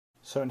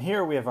So in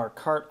here we have our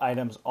cart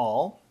items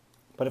all,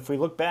 but if we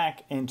look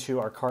back into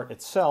our cart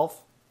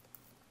itself,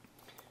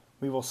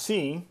 we will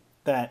see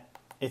that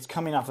it's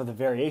coming off of the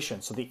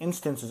variation. So the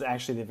instance is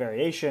actually the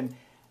variation,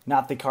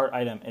 not the cart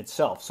item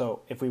itself.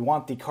 So if we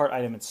want the cart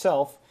item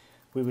itself,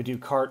 we would do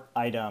cart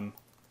item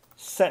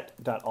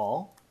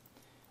set.all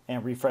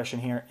and refresh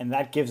in here, and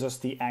that gives us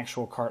the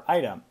actual cart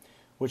item,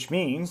 which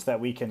means that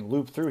we can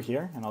loop through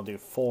here, and I'll do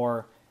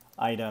for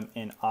item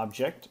in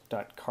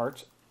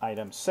object.cart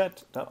item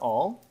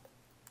set.all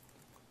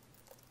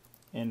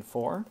in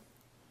for.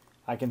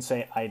 I can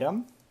say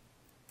item,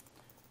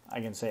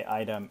 I can say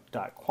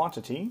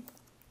item.quantity,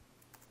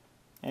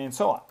 and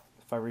so on.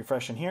 If I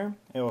refresh in here,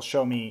 it will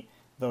show me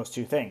those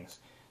two things.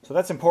 So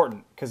that's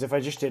important, because if I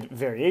just did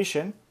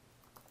variation,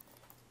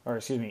 or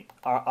excuse me,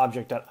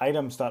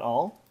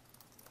 object.items.all,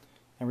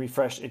 and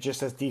refresh, it just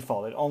says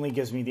default. It only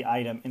gives me the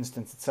item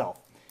instance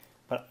itself.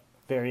 But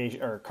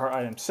variation or cart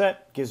item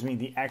set gives me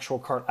the actual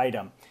cart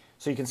item.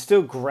 So you can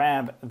still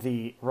grab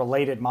the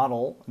related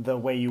model the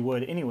way you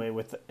would anyway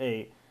with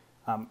a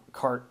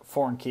cart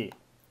foreign key.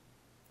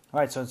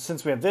 All right, so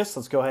since we have this,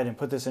 let's go ahead and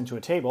put this into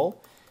a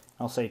table.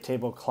 I'll say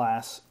table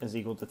class is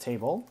equal to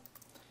table.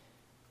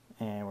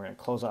 And we're going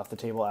to close off the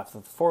table after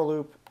the for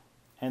loop.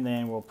 And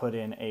then we'll put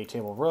in a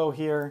table row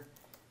here,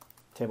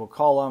 table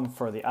column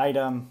for the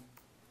item,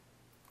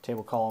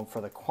 table column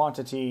for the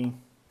quantity,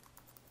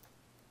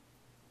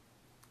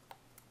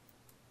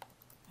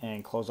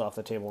 and close off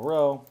the table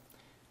row.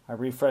 I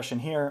refresh in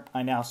here.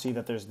 I now see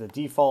that there's the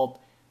default,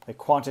 the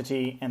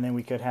quantity, and then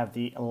we could have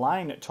the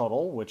line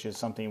total, which is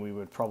something we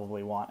would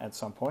probably want at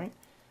some point.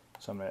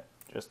 So I'm going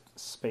to just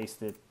space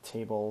the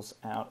tables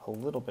out a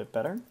little bit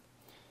better.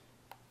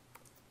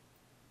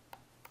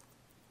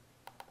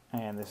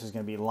 And this is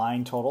going to be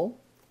line total,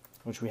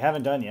 which we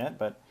haven't done yet,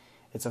 but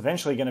it's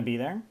eventually going to be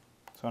there.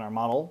 So in our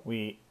model,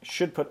 we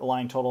should put a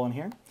line total in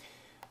here.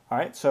 All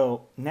right,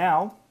 so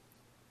now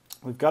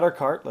we've got our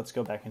cart. Let's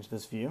go back into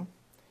this view.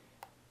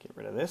 Get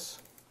rid of this.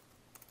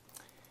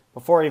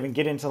 Before I even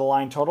get into the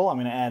line total, I'm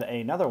going to add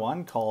another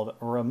one called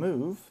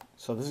remove.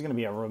 So this is going to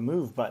be a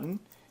remove button,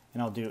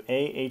 and I'll do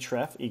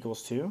ahref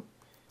equals to.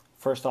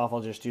 First off,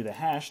 I'll just do the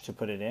hash to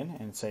put it in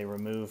and say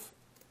remove,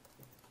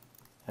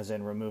 as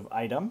in remove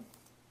item.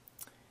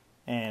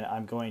 And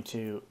I'm going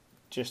to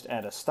just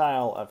add a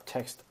style of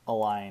text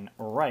align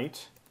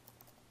right.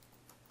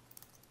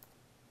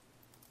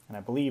 And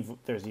I believe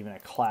there's even a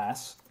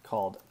class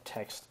called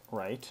text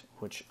right,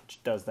 which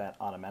does that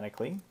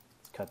automatically.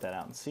 Let's cut that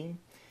out and see.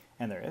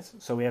 And there is.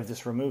 So we have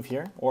this remove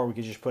here, or we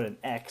could just put an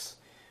X,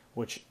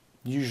 which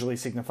usually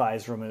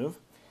signifies remove.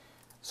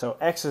 So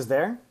X is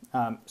there.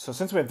 So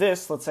since we have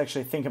this, let's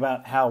actually think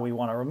about how we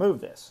want to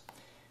remove this.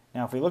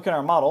 Now, if we look at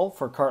our model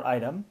for cart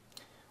item,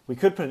 we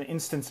could put an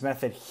instance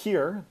method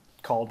here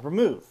called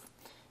remove.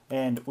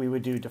 And we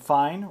would do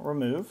define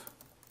remove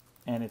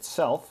and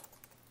itself,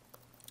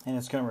 and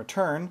it's going to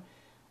return,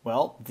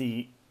 well,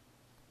 the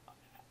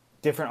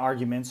different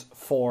arguments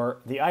for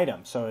the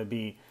item. So it'd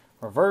be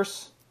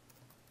reverse,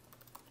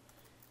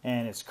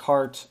 and it's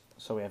cart,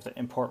 so we have to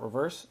import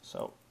reverse.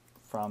 So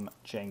from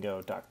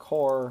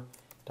django.core.url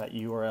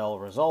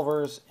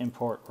resolvers,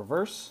 import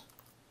reverse.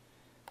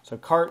 So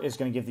cart is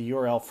going to give the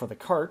URL for the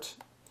cart,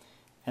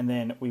 and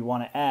then we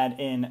want to add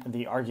in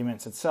the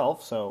arguments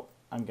itself. So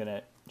I'm going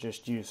to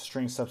just use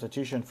string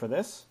substitution for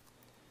this.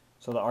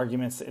 So the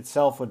arguments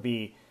itself would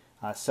be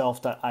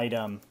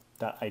self.item.id,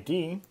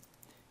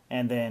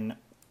 and then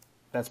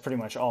that's pretty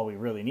much all we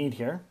really need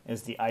here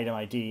is the item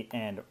ID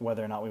and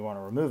whether or not we want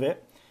to remove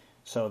it.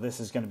 So this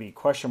is going to be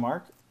question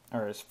mark,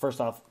 or first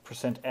off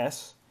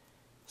 %s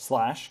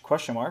 /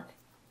 question mark.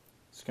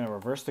 It's going to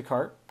reverse the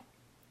cart,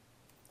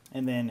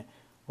 and then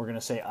we're going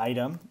to say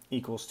item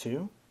equals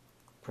to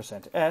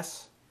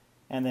 %s,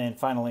 and then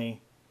finally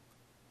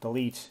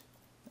delete,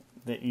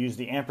 that use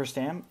the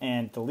ampersand,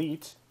 and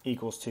delete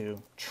equals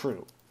to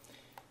true.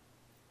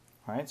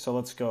 All right, so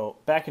let's go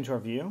back into our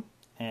view,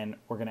 and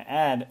we're going to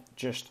add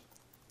just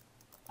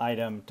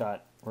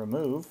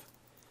item.remove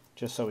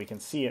just so we can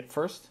see it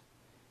first,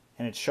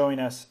 and it's showing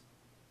us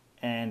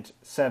and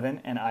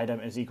 7 and item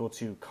is equal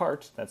to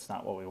cart. That's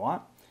not what we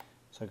want.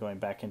 So going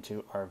back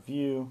into our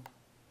view,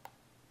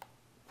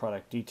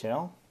 product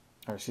detail,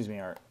 or excuse me,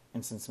 our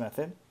instance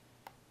method,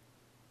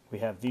 we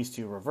have these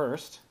two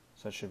reversed,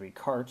 so it should be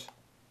cart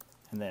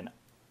and then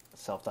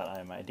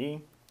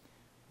self.itemid.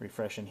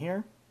 Refresh in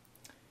here.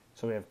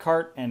 So we have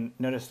cart, and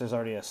notice there's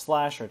already a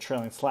slash or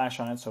trailing slash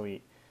on it, so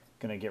we're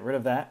going to get rid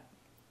of that.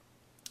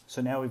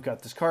 So now we've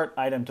got this cart,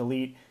 item,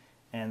 delete,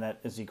 and that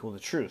is equal to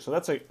true. So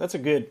that's a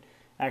good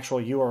actual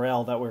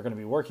URL that we're going to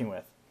be working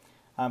with.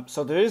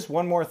 So there is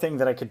one more thing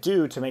that I could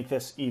do to make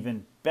this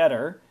even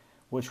better,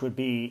 which would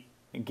be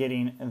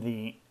getting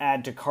the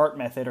add to cart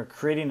method, or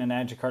creating an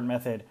add to cart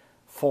method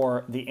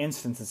for the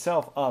instance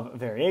itself of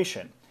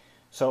variation.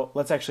 So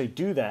let's actually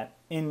do that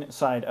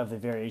inside of the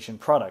variation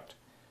product.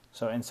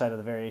 So inside of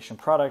the variation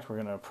product, we're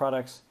going to go to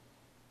products,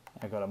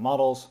 I go to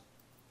models,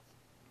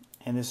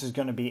 and this is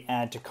going to be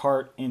add to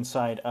cart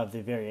inside of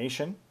the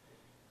variation.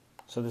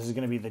 So this is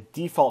going to be the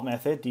default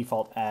method,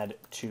 default add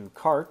to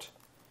cart,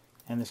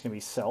 and this is going to be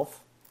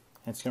self,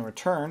 and it's going to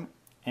return.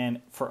 And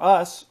for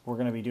us, we're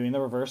going to be doing the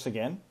reverse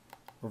again.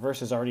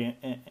 Reverse is already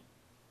in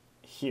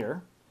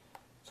here.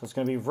 So it's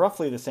going to be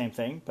roughly the same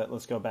thing, but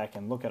let's go back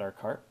and look at our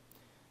cart.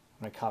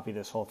 I'm going to copy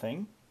this whole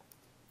thing.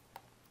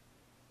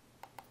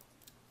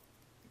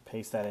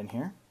 Paste that in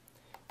here.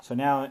 So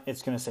now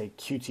it's going to say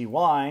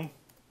QTY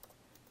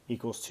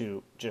equals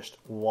to just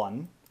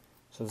 1.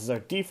 So this is our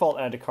default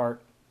add to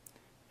cart.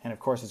 And of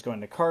course it's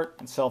going to cart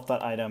and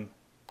self.item.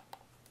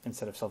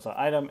 Instead of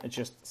self.item, it's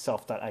just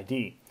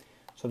self.id.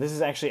 So this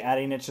is actually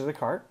adding it to the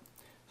cart.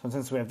 So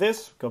since we have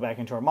this, go back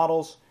into our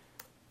models.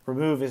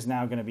 Remove is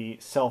now going to be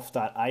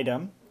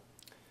self.item.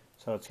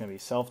 So it's going to be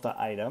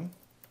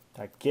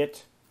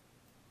self.item.get,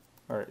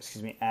 or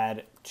excuse me,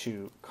 add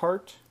to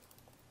cart.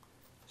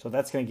 So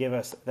that's going to give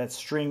us that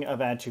string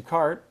of add to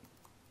cart.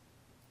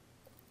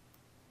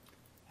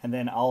 And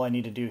then all I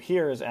need to do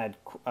here is add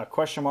a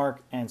question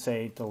mark and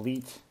say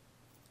delete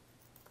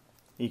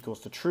equals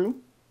to true.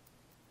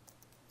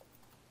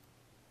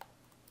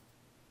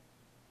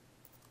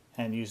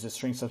 And use the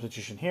string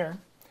substitution here.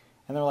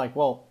 And they're like,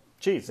 well,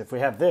 geez, if we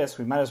have this,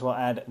 we might as well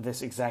add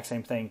this exact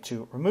same thing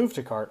to remove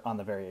to cart on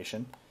the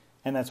variation.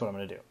 And that's what I'm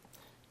going to do.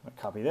 I'm going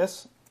to copy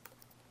this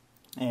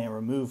and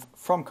remove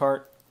from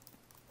cart.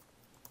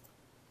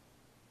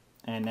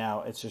 And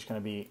now it's just going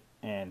to be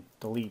and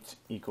delete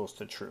equals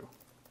to true.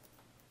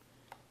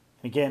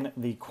 Again,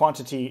 the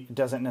quantity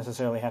doesn't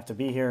necessarily have to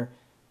be here,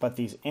 but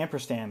these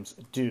ampersands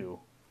do.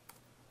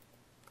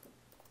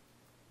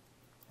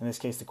 In this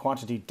case, the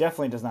quantity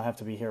definitely does not have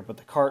to be here, but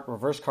the cart,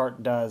 reverse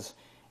cart does.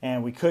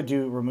 And we could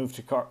do remove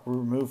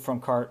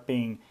from cart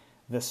being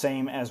the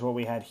same as what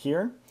we had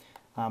here.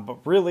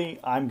 But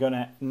really, I'm going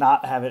to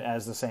not have it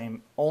as the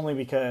same, only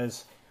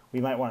because we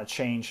might want to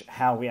change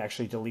how we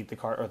actually delete the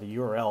cart or the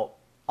URL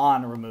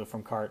on remove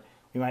from cart.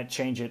 We might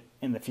change it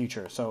in the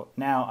future. So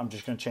now I'm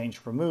just going to change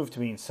remove to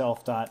being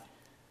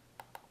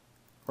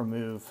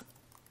self.remove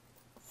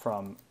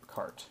from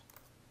cart.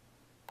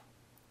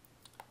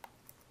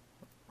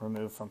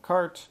 Remove from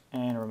cart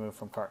and remove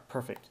from cart.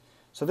 Perfect.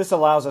 So this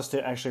allows us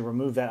to actually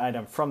remove that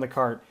item from the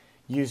cart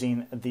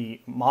using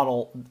the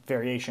model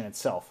variation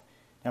itself.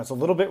 Now it's a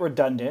little bit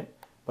redundant,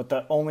 but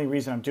the only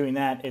reason I'm doing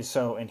that is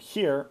so in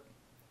here,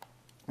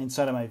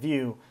 inside of my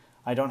view,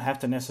 I don't have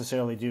to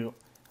necessarily do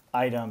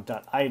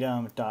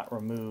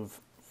item.item.remove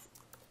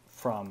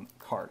from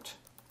cart,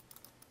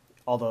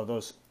 although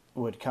those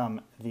would come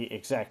the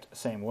exact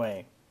same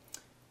way.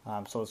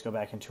 So let's go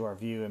back into our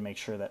view and make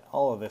sure that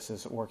all of this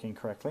is working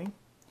correctly.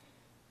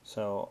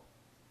 So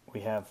we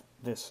have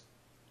this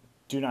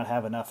do not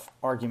have enough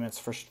arguments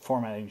for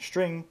formatting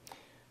string.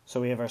 So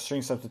we have our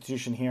string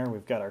substitution here.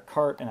 We've got our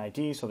cart and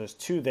ID. So there's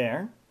 2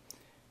 there,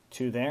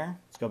 2 there.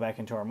 Let's go back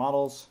into our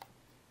models.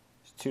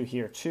 There's 2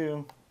 here,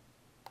 2.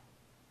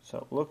 So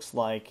it looks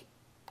like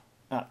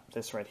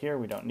this right here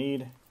we don't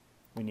need.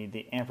 We need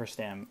the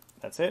ampersand.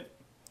 That's it.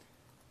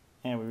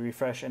 And we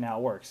refresh and now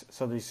it works.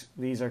 So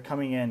these are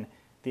coming in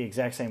the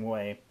exact same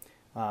way,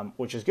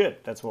 which is good.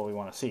 That's what we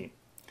want to see.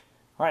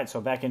 All right, so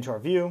back into our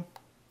view.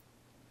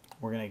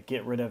 We're going to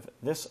get rid of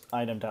this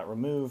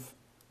item.remove,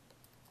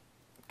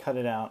 cut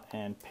it out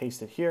and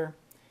paste it here.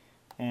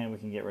 And we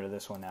can get rid of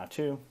this one now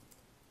too.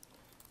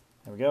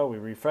 There we go. We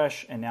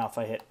refresh. And now if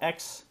I hit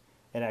X,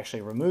 it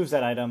actually removes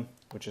that item,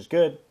 which is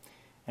good.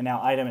 And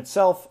now item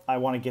itself, I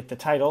want to get the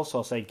title. So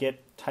I'll say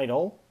get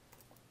title.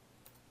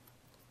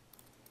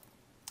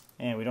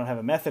 And we don't have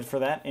a method for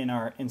that in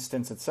our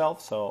instance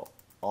itself. So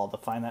I'll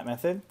define that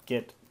method,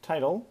 get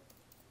title.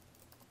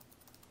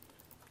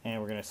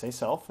 And we're going to say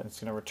self. And it's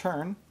going to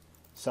return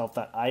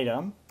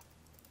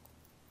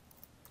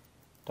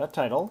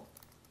self.item.title.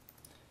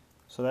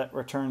 So that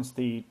returns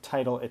the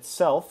title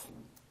itself,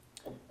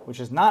 which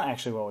is not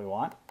actually what we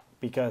want,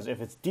 because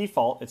if it's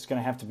default, it's going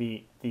to have to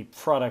be the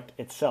product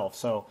itself.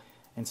 So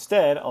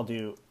instead, I'll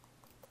do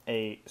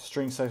a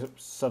string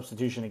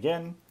substitution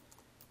again,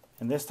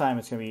 and this time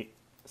it's going to be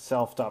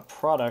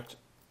self.product,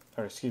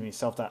 or excuse me,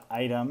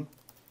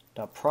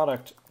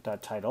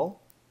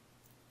 self.item.product.title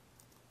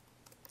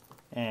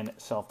and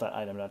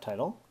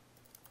self.item.title.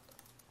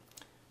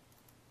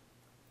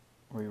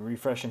 We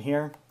refresh in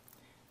here,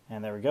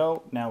 and there we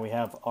go. Now we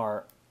have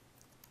our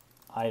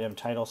item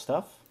title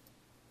stuff.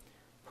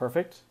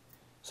 Perfect.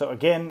 So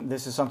again,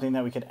 this is something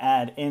that we could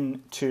add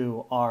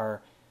into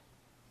our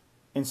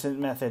instant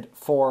method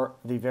for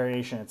the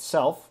variation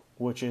itself,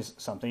 which is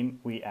something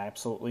we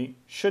absolutely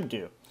should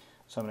do.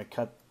 So I'm going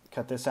to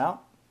cut this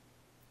out,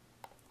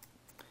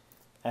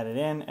 add it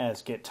in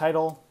as get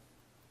title,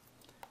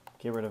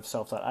 get rid of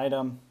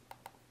self.item.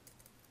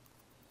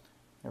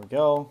 There we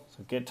go.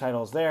 So get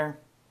title is there.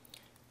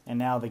 And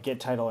now the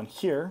get title in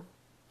here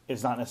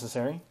is not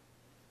necessary.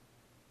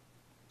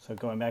 So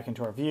going back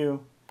into our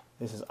view,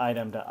 this is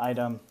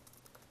item.item,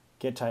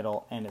 get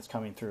title, and it's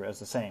coming through as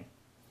the same.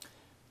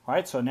 All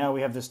right, so now we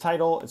have this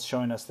title. It's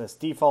showing us this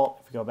default.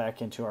 If we go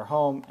back into our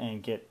home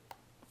and get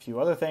a few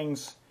other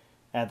things,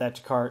 add that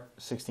to cart,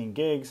 16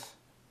 gigs,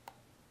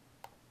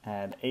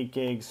 add 8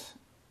 gigs,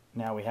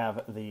 now we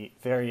have the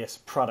various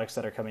products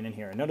that are coming in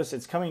here. And notice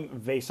it's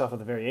coming based off of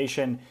the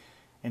variation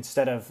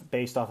instead of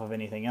based off of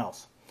anything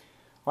else.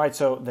 All right,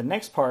 so the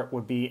next part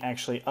would be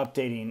actually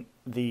updating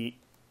the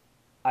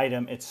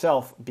item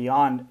itself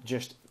beyond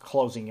just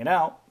closing it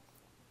out.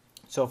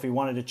 So if we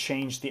wanted to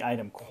change the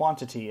item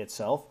quantity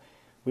itself,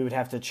 we would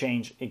have to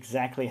change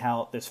exactly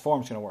how this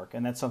form is going to work,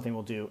 and that's something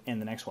we'll do in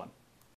the next one.